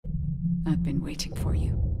I've been waiting for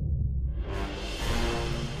you.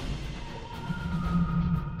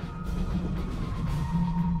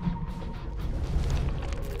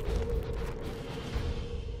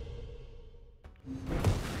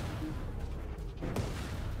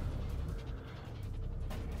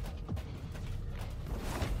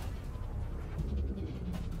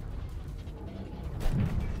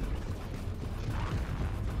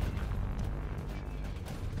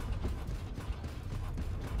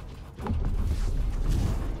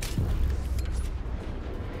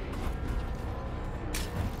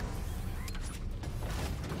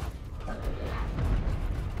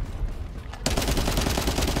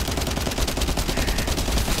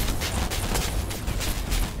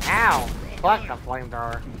 Ow! Fuck the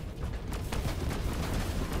flamethrower.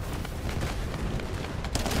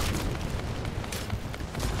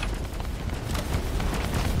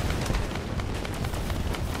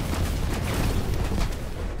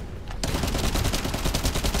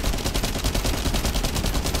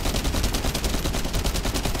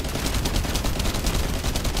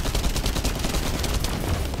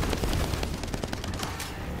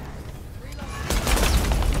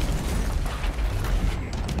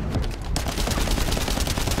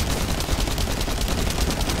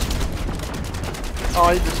 Oh,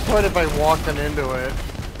 he destroyed it by walking into it.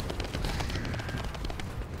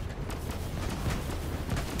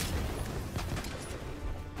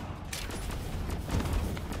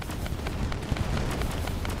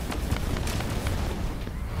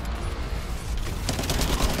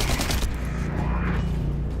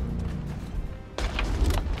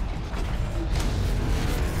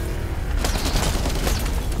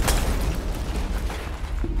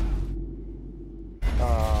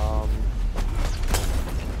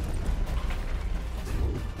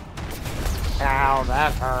 Ow,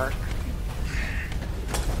 that hurt.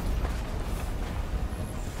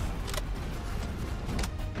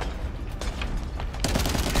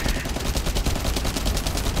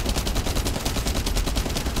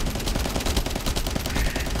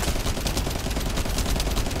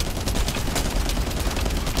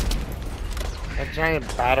 A giant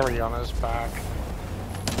battery on his back.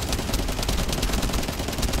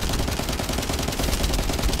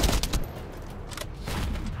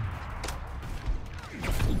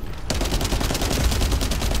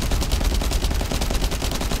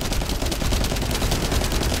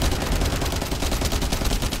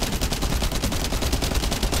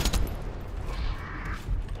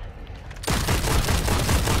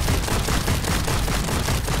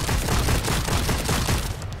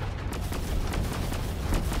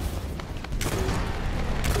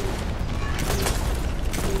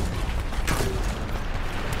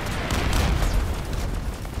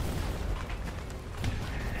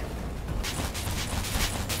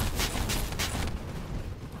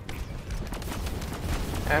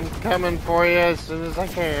 I'm coming for you as soon as I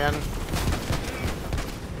can.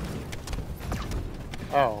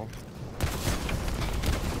 Oh.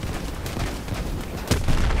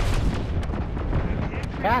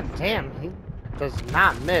 God damn, he does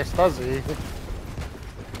not miss, does he?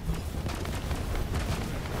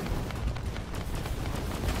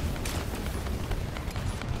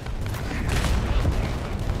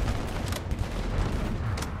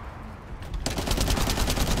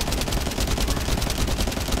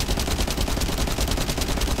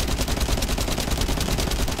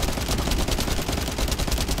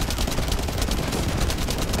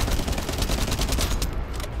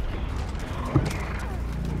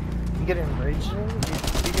 Get enraged?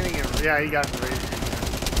 You getting enraged? Yeah, he got enraged.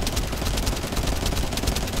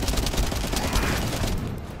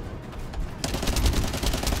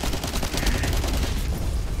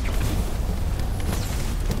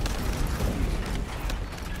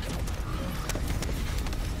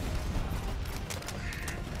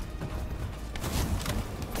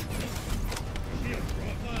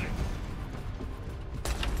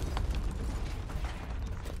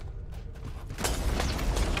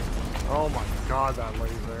 Oh my god, that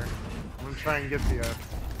laser. I'm gonna try and get the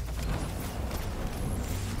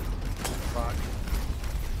fuck.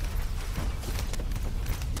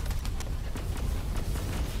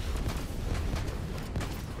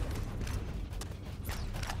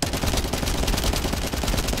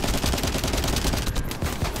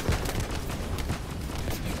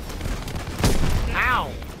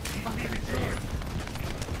 Ow!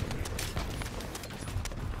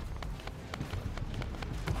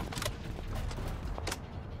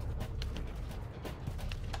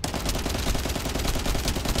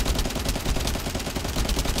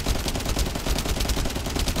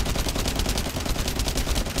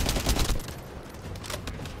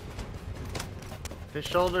 His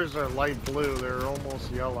shoulders are light blue, they're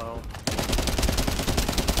almost yellow.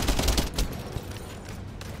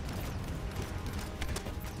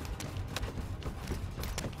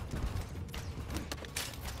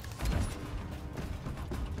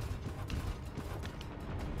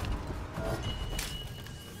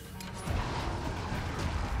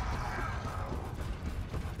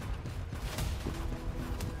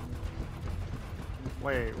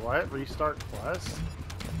 Wait, what? Restart quest?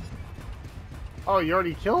 Oh, you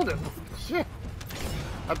already killed him. Shit.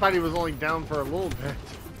 I thought he was only down for a little bit.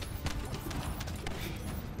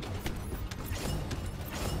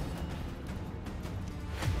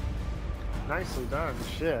 Nicely done.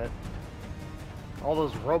 Shit. All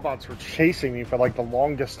those robots were chasing me for like the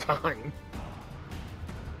longest time.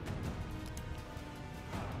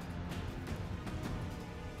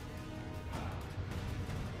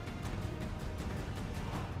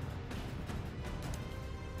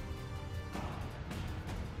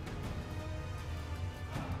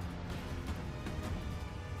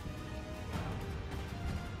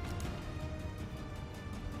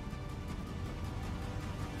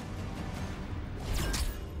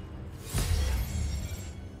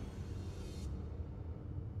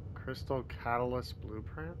 Crystal Catalyst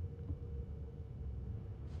Blueprint?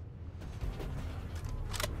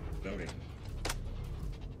 Loading.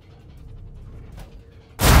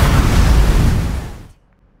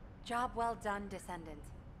 Job well done, Descendant.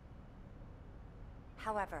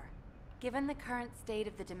 However, given the current state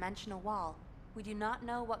of the dimensional wall, we do not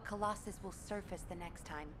know what Colossus will surface the next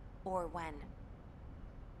time, or when.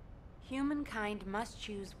 Humankind must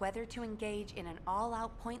choose whether to engage in an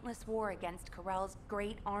all-out pointless war against Corell's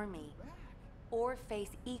great army, or face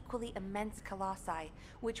equally immense colossi,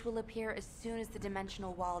 which will appear as soon as the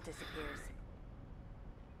dimensional wall disappears.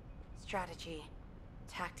 Strategy,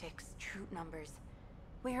 tactics, troop numbers.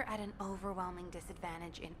 We are at an overwhelming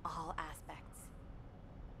disadvantage in all aspects.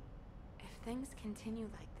 If things continue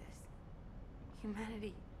like this,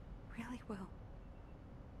 humanity really will.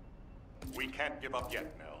 We can't give up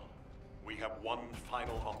yet, Nell. We have one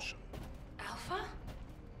final option. Alpha?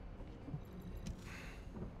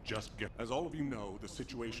 Just get... As all of you know, the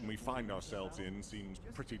situation we find ourselves in seems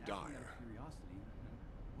pretty dire.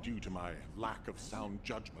 Due to my lack of sound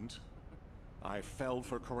judgment, I fell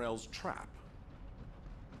for Corell's trap.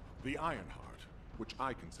 The Ironheart, which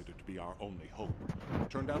I considered to be our only hope,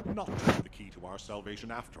 turned out not to be the key to our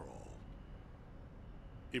salvation after all.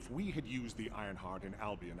 If we had used the Ironheart in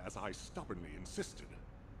Albion as I stubbornly insisted,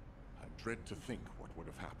 I dread to think what would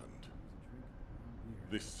have happened.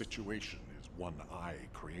 This situation is one I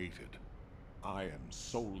created. I am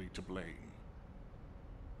solely to blame.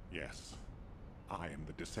 Yes, I am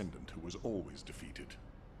the Descendant who was always defeated.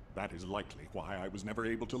 That is likely why I was never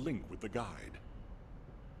able to link with the Guide.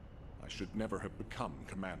 I should never have become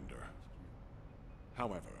Commander.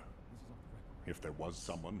 However, if there was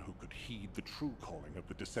someone who could heed the true calling of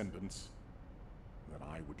the Descendants, then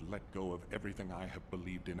I would let go of everything I have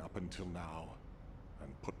believed in up until now,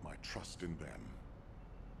 and put my trust in them.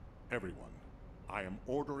 Everyone, I am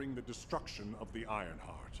ordering the destruction of the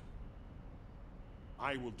Ironheart.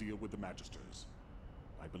 I will deal with the Magisters.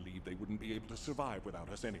 I believe they wouldn't be able to survive without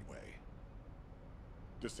us anyway.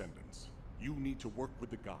 Descendants, you need to work with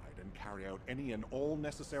the Guide and carry out any and all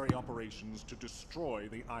necessary operations to destroy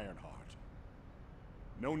the Ironheart.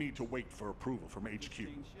 No need to wait for approval from HQ.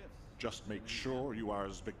 Just make sure you are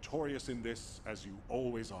as victorious in this as you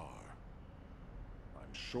always are.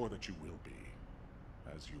 I'm sure that you will be,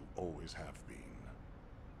 as you always have been.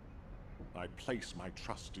 I place my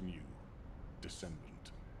trust in you,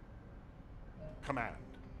 Descendant. Command,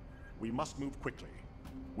 we must move quickly.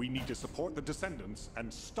 We need to support the Descendants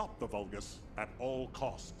and stop the Vulgus at all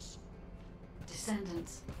costs.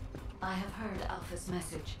 Descendants, I have heard Alpha's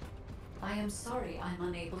message. I am sorry I'm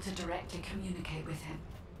unable to directly communicate with him.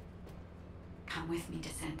 Come with me,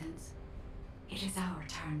 Descendants. It is our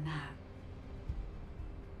turn now.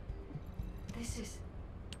 This is...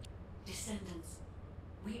 Descendants,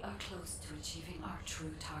 we are close to achieving our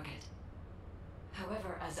true target.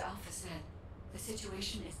 However, as Alpha said, the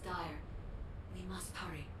situation is dire. We must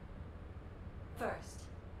hurry. First,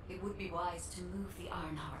 it would be wise to move the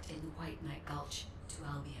Ironheart in the White Knight Gulch to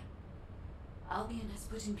Albion. Albion has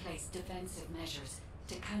put in place defensive measures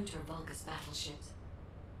to counter Vulgus battleships.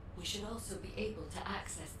 We should also be able to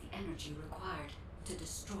access the energy required to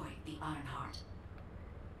destroy the Ironheart.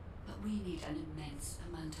 But we need an immense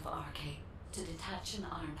amount of Arcade to detach an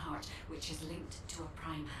Ironheart which is linked to a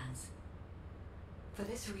Prime Hands. For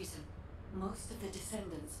this reason, most of the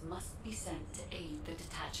Descendants must be sent to aid the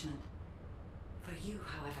detachment. For you,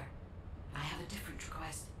 however, I have a different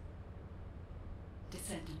request.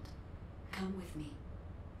 Descendant, come with me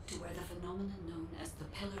to where the phenomenon known as the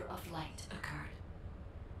Pillar of Light occurred.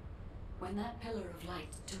 When that Pillar of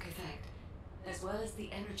Light took effect, as well as the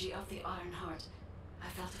energy of the Iron Heart, I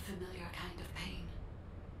felt a familiar kind of pain,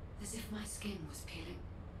 as if my skin was peeling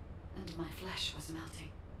and my flesh was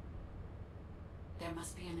melting. There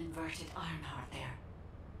must be an inverted Iron Heart there.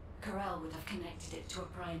 Corel would have connected it to a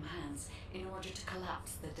Prime Hands in order to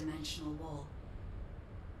collapse the dimensional wall.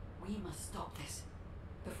 We must stop this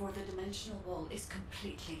before the dimensional wall is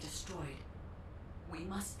completely destroyed. We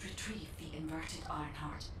must retrieve the inverted Iron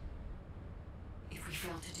Heart. If we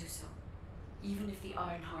fail to do so, even if the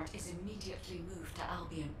Iron Heart is immediately moved to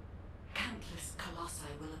Albion, countless colossi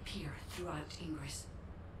will appear throughout Ingress.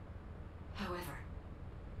 However,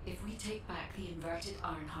 if we take back the inverted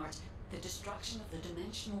Iron Heart, the destruction of the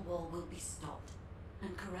dimensional wall will be stopped,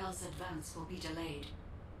 and Corel's advance will be delayed.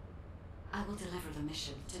 I will deliver the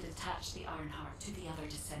mission to detach the Iron Heart to the other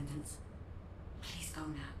Descendants. Please go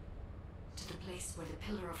now, to the place where the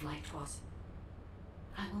Pillar of Light was.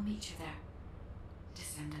 I will meet you there,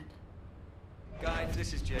 Descendant. Guide,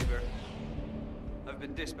 this is Jaber. I've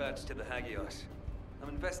been dispatched to the Hagios. I'm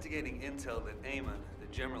investigating intel that Aemon, the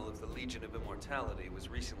General of the Legion of Immortality, was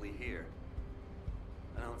recently here.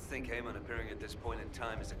 I don't think Aemon appearing at this point in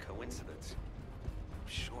time is a coincidence. I'm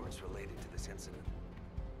sure it's related to this incident.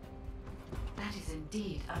 That is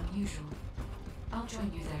indeed unusual. I'll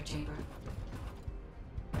join you there, Jaber.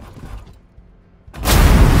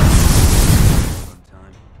 On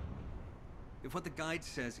time. If what the guide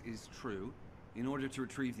says is true, in order to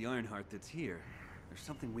retrieve the Iron Heart that's here, there's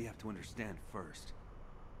something we have to understand first.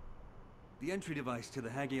 The entry device to the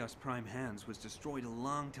Hagios Prime Hands was destroyed a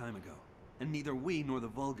long time ago, and neither we nor the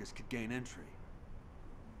Vulgus could gain entry.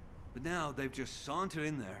 But now they've just sauntered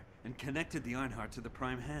in there and connected the Iron Heart to the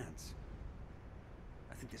Prime Hands.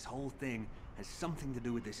 I think this whole thing has something to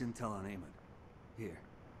do with this intel on Aemon. Here.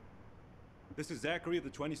 This is Zachary of the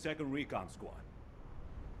 22nd Recon Squad.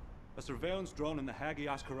 A surveillance drone in the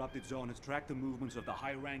Hagios corrupted zone has tracked the movements of the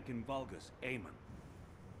high-ranking Vulgus, Aemon.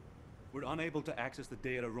 We're unable to access the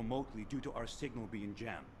data remotely due to our signal being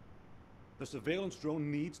jammed. The surveillance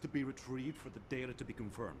drone needs to be retrieved for the data to be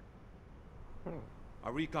confirmed.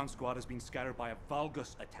 Our recon squad has been scattered by a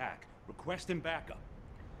Vulgus attack. Requesting backup.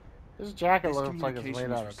 This jacket This looks like it's communication made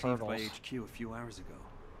was out of received by turtles. HQ a few hours ago.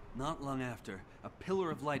 Not long after, a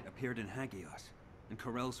pillar of light appeared in Hagios, and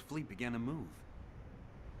Corel's fleet began to move.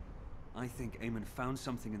 I think Aemon found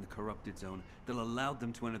something in the corrupted zone that allowed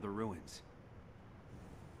them to enter the ruins.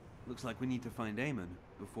 Looks like we need to find Aemon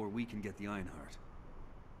before we can get the Iron Heart.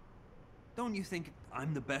 Don't you think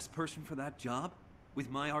I'm the best person for that job? With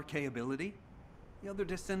my arcane ability? The other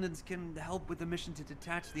Descendants can help with the mission to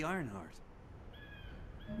detach the Iron Heart.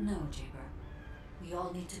 No, Jaber. We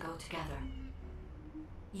all need to go together.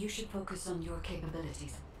 You should focus on your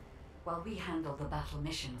capabilities, while we handle the battle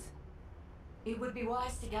missions. It would be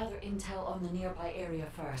wise to gather intel on the nearby area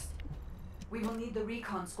first. We will need the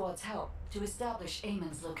recon squad's help to establish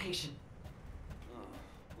Aemon's location. Oh,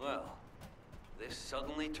 well, this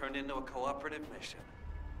suddenly turned into a cooperative mission.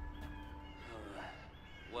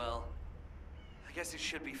 Well, I guess it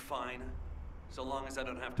should be fine, so long as I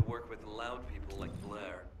don't have to work with loud people like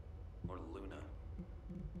Blair or Luna.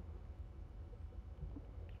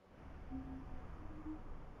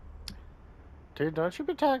 Dude, don't you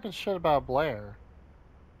be talking shit about Blair.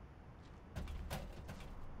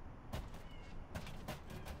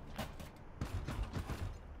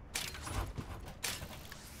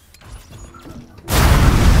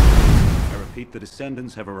 I repeat, the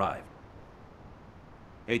Descendants have arrived.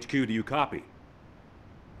 HQ, do you copy?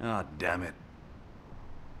 Ah, damn it.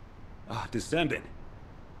 Ah, Descendant.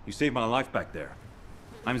 You saved my life back there.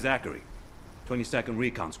 I'm Zachary, 22nd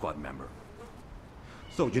Recon Squad member.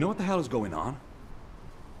 So, do you know what the hell is going on?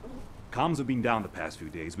 Comms have been down the past few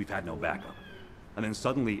days, we've had no backup. And then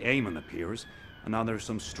suddenly Aemon appears, and now there's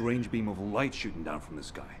some strange beam of light shooting down from the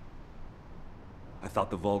sky. I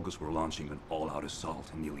thought the Vulgus were launching an all-out assault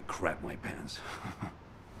and nearly crapped my pants.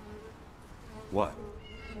 What?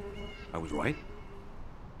 I was right?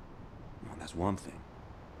 Well, that's one thing.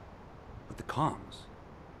 But the comms...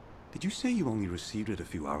 Did you say you only received it a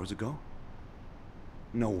few hours ago?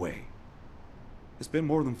 No way. It's been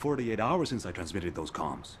more than 48 hours since I transmitted those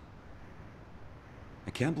comms.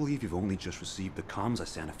 I can't believe you've only just received the comms I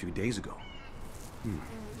sent a few days ago.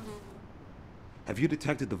 Have you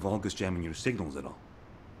detected the Vulgus jamming your signals at all?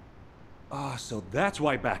 Ah, so that's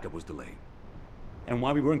why backup was delayed. And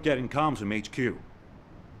why we weren't getting comms from HQ.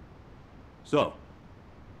 So,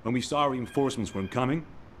 when we saw reinforcements weren't coming,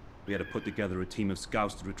 we had to put together a team of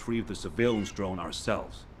scouts to retrieve the surveillance drone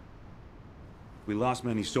ourselves. We lost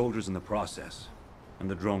many soldiers in the process, and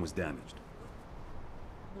the drone was damaged.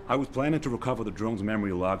 I was planning to recover the drone's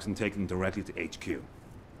memory logs and take them directly to HQ.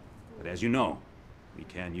 But as you know, we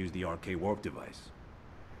can't use the RK warp device.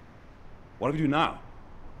 What do we do now?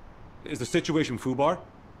 Is the situation FUBAR?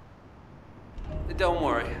 Don't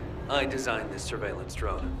worry. I designed this surveillance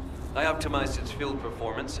drone. I optimized its field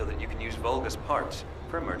performance so that you can use Vulgus parts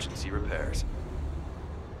for emergency repairs.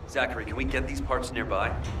 Zachary, can we get these parts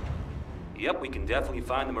nearby? Yep, we can definitely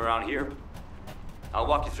find them around here. I'll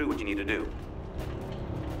walk you through what you need to do.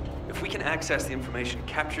 If we can access the information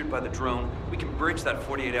captured by the drone, we can bridge that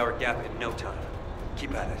 48-hour gap in no time.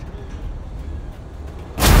 Keep at it.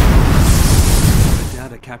 The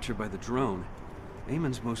data captured by the drone,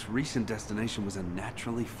 Eamon's most recent destination was a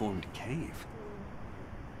naturally formed cave.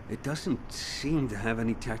 It doesn't seem to have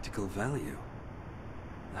any tactical value.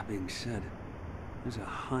 That being said, there's a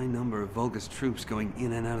high number of Vulgus troops going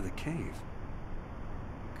in and out of the cave.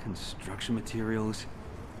 Construction materials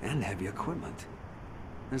and heavy equipment.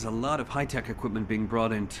 There's a lot of high-tech equipment being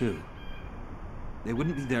brought in, too. They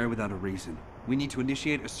wouldn't be there without a reason. We need to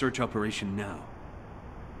initiate a search operation now.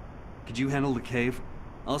 Could you handle the cave?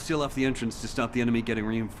 I'll seal off the entrance to stop the enemy getting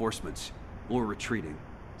reinforcements, or retreating.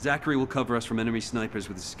 Zachary will cover us from enemy snipers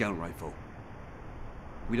with his scout rifle.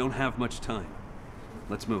 We don't have much time.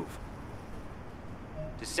 Let's move.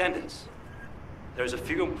 Descendants, there's a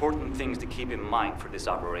few important things to keep in mind for this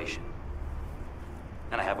operation.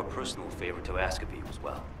 And I have a personal favor to ask of you as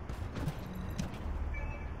well.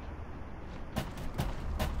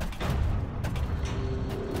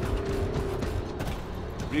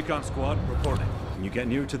 Recon squad, reporting. When you get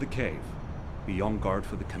near to the cave, be on guard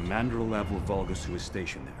for the commander-level Vulgus who is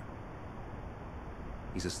stationed there.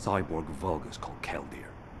 He's a cyborg Vulgus called Keldir.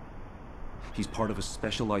 He's part of a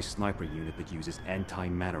specialized sniper unit that uses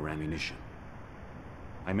anti-matter ammunition.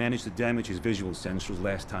 I managed to damage his visual sensors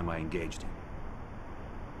last time I engaged him.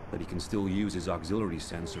 But he can still use his auxiliary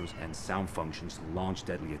sensors and sound functions to launch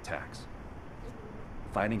deadly attacks.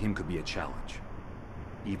 Fighting him could be a challenge,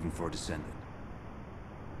 even for a Descendant.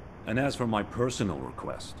 And as for my personal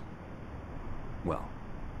request, well,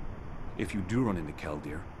 if you do run into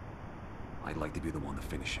Keldir, I'd like to be the one to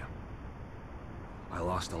finish him. I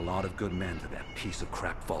lost a lot of good men to that piece of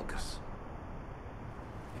crap Vulgus.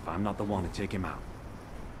 If I'm not the one to take him out,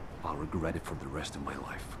 I'll regret it for the rest of my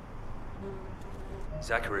life.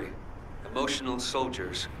 Zachary, emotional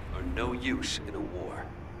soldiers are no use in a war.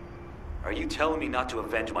 Are you telling me not to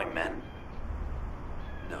avenge my men?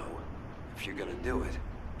 No. If you're gonna do it,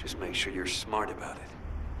 just make sure you're smart about it.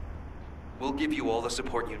 We'll give you all the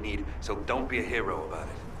support you need, so don't be a hero about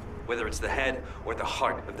it. Whether it's the head or the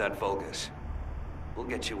heart of that Vulgus. We'll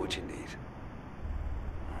get you what you need.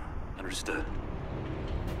 Understood.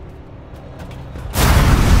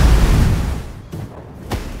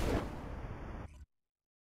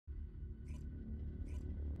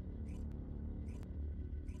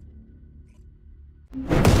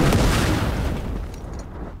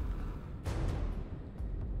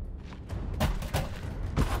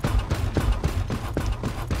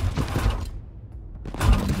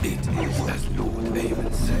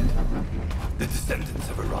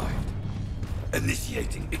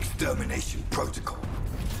 Initiating extermination protocol.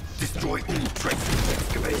 Destroy all traces of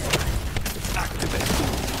excavation. Activate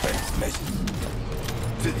all defense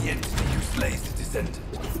measures. To the entity who slays the Descendant,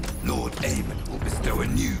 Lord Eamon will bestow a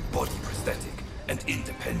new body prosthetic and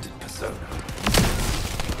independent persona.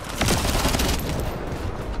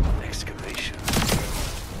 Excavation.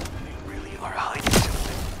 They really are hiding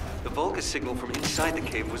something. The Vulgus signal from inside the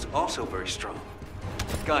cave was also very strong.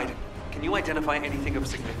 Guide, can you identify anything of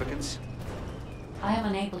significance? I am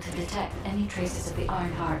unable to detect any traces of the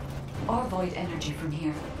Iron Heart or void energy from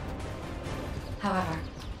here. However,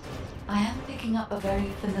 I am picking up a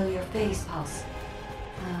very familiar phase pulse.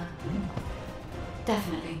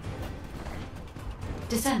 Definitely.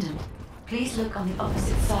 Descendant, please look on the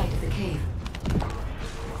opposite side of the cave.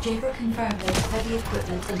 Jaber confirmed there's heavy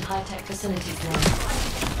equipment and high-tech facilities there.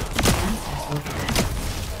 The answers will be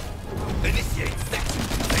there. Initiate section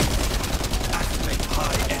containment. Activate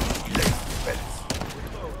high-energy laser defense.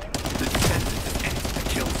 The Descendant has entered the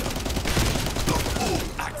kill zone. Block all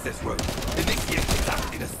access roads. Initiate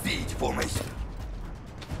attack in a siege formation.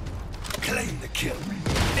 Claim the kill.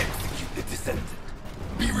 Execute the Descendant.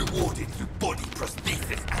 Be rewarded through body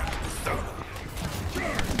prosthesis and persona.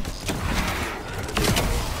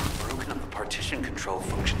 Broken up the partition control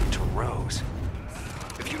function into rows.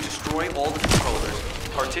 If you destroy all the controllers, the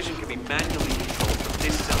partition can be manually controlled from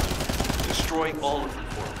this zone. Destroy all of them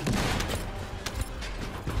for me.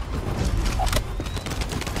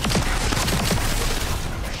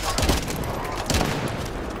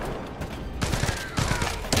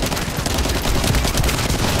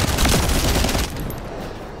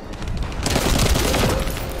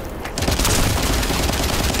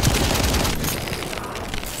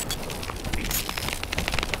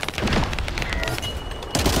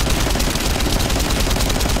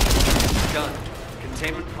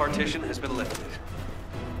 partition has been lifted.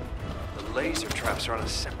 The laser traps are on a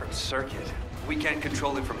separate circuit. We can't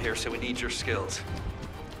control it from here, so we need your skills.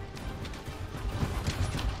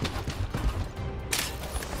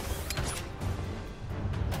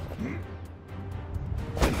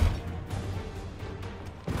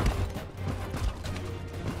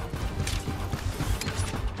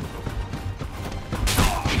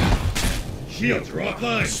 Shields are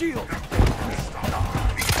offline! Shield!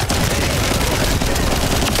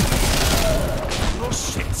 Oh,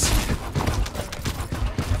 shit!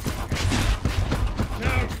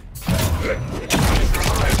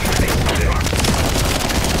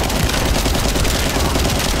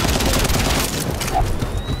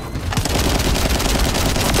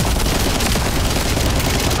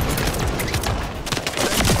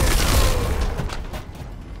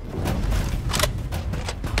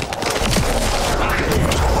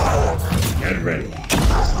 Get ready.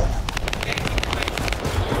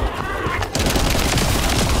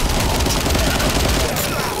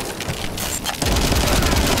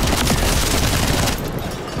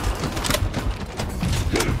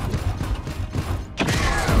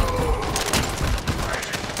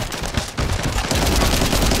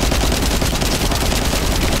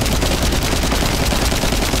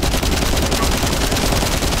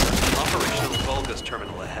 Operational Volga's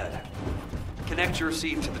terminal ahead. Connect your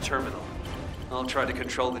receive to the terminal. I'll try to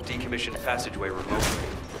control the decommissioned passageway remotely.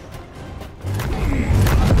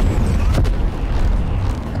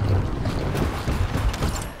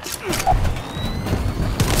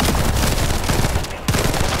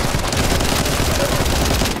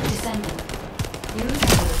 Descendant, you remember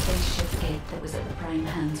the spaceship gate that was at the Prime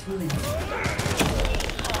Hand's ruins?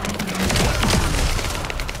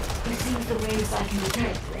 It seems the waves I can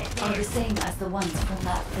detect are the same as the ones from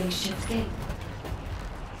that spaceship gate.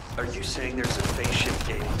 Are you saying there's a phase shift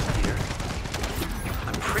gate here?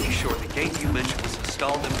 I'm pretty sure the gate you mentioned was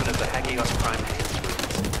installed in front of the Hagios Prime Hands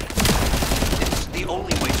ruins. It's the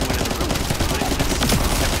only way to enter the ruins, but it's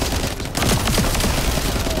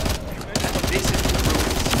this is the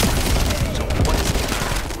ruins. So what is it,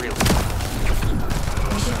 really?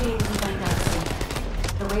 We should be able to find out soon.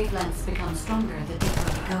 The wavelengths become stronger the deeper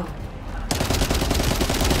we go.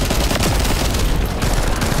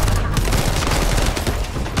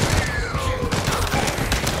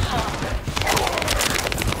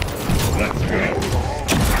 Let's go.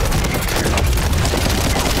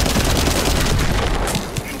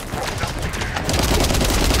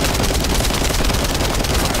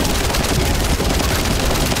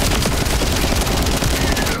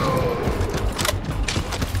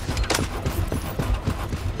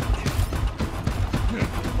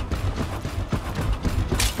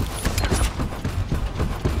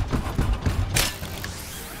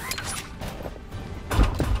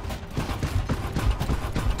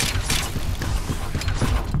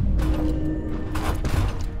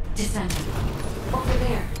 Descendant, over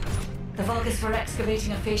there. The Vulgus were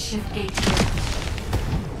excavating a phase shift gate here.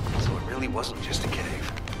 So it really wasn't just a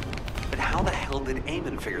cave. But how the hell did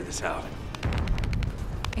Eamon figure this out?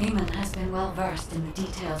 Eamon has been well versed in the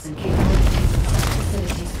details and capabilities of such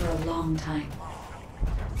facilities for a long time.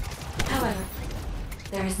 However,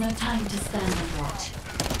 there is no time to stand and watch.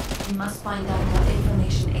 We must find out what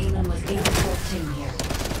information Eamon was able to obtain here.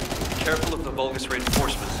 Careful of the Vulgus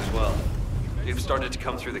reinforcements as well. They've started to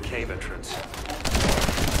come through the cave entrance.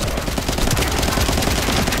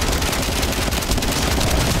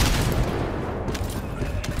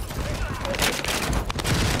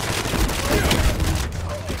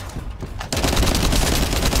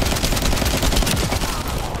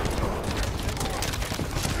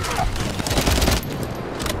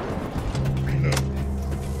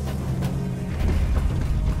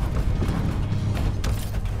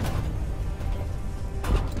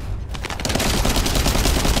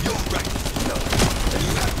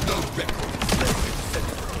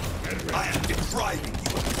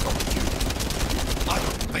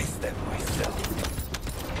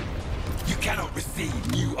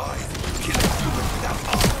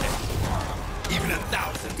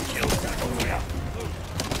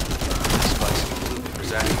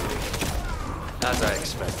 As I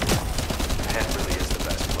expected, the head really is the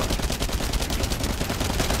best part.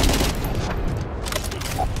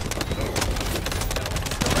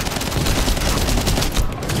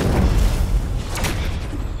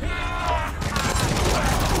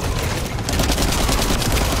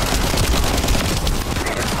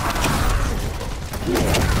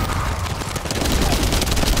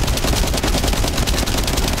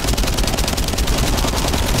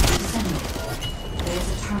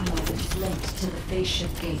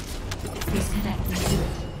 Spaceship gate. Please connect me to it.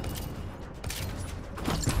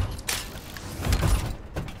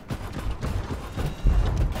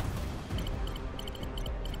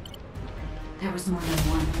 was more than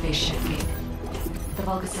one base shift gate. The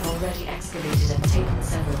Vulgus have already excavated and taken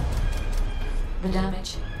several. The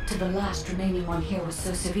damage to the last remaining one here was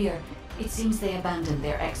so severe, it seems they abandoned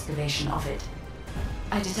their excavation of it.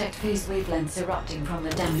 I detect phase wavelengths erupting from the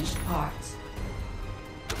damaged parts.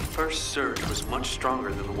 The first surge was much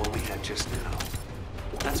stronger than the one we had just now.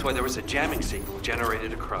 That's why there was a jamming signal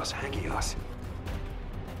generated across Hagios.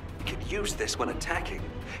 We could use this when attacking.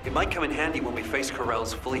 It might come in handy when we face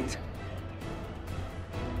Corell's fleet.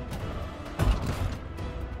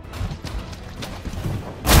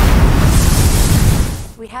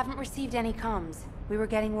 We haven't received any comms. We were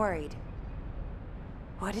getting worried.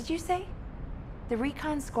 What did you say? The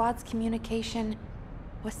recon squad's communication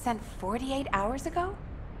was sent 48 hours ago?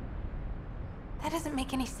 That doesn't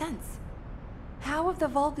make any sense. How have the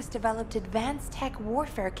Vulgus developed advanced tech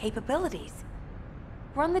warfare capabilities?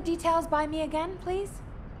 Run the details by me again, please?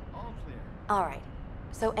 All clear. Alright.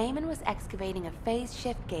 So Eamon was excavating a phase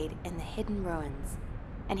shift gate in the hidden ruins,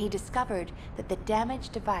 and he discovered that the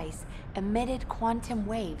damaged device emitted quantum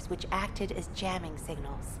waves which acted as jamming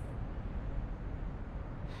signals.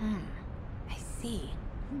 I see.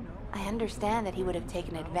 I understand that he would have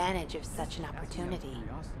taken advantage of such an opportunity.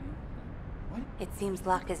 It seems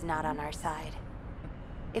luck is not on our side.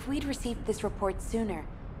 If we'd received this report sooner,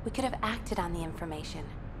 we could have acted on the information.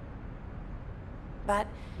 But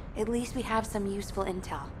at least we have some useful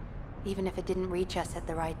intel, even if it didn't reach us at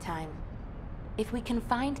the right time. If we can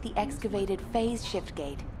find the excavated phase shift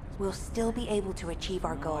gate, we'll still be able to achieve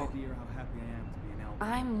our goal.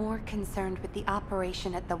 I'm more concerned with the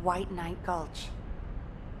operation at the White Knight Gulch.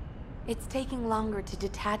 It's taking longer to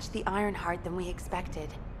detach the Ironheart than we expected.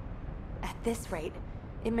 At this rate,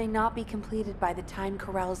 it may not be completed by the time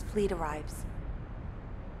Corell's fleet arrives.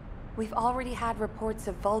 We've already had reports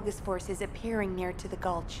of Vulgus forces appearing near to the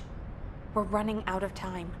Gulch. We're running out of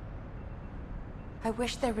time. I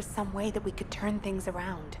wish there was some way that we could turn things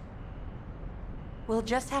around. We'll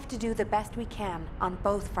just have to do the best we can on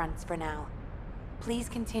both fronts for now. Please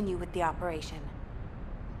continue with the operation.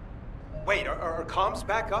 Wait, are comms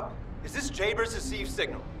back up? Is this Jaber's received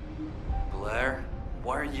signal? Blair,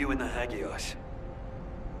 why are you in the Hagios?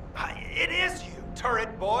 It is you,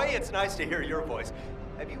 turret boy. It's nice to hear your voice.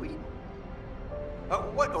 Have you eaten?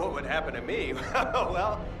 What would happen to me?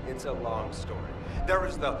 Well, it's a long story. There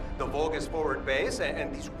was the Vulgus forward base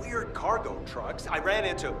and these weird cargo trucks. I ran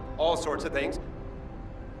into all sorts of things.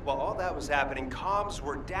 While all that was happening, comms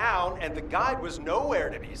were down and the guide was nowhere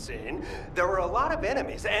to be seen. There were a lot of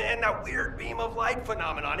enemies and that weird beam of light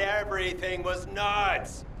phenomenon. Everything was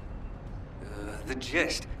nuts. The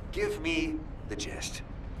gist. Give me the gist.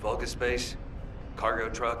 Vulgus base, cargo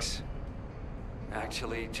trucks.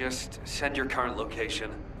 Actually, just send your current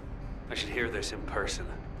location. I should hear this in person.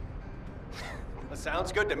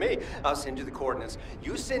 Sounds good to me. I'll send you the coordinates.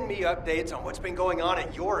 You send me updates on what's been going on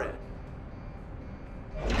at your end.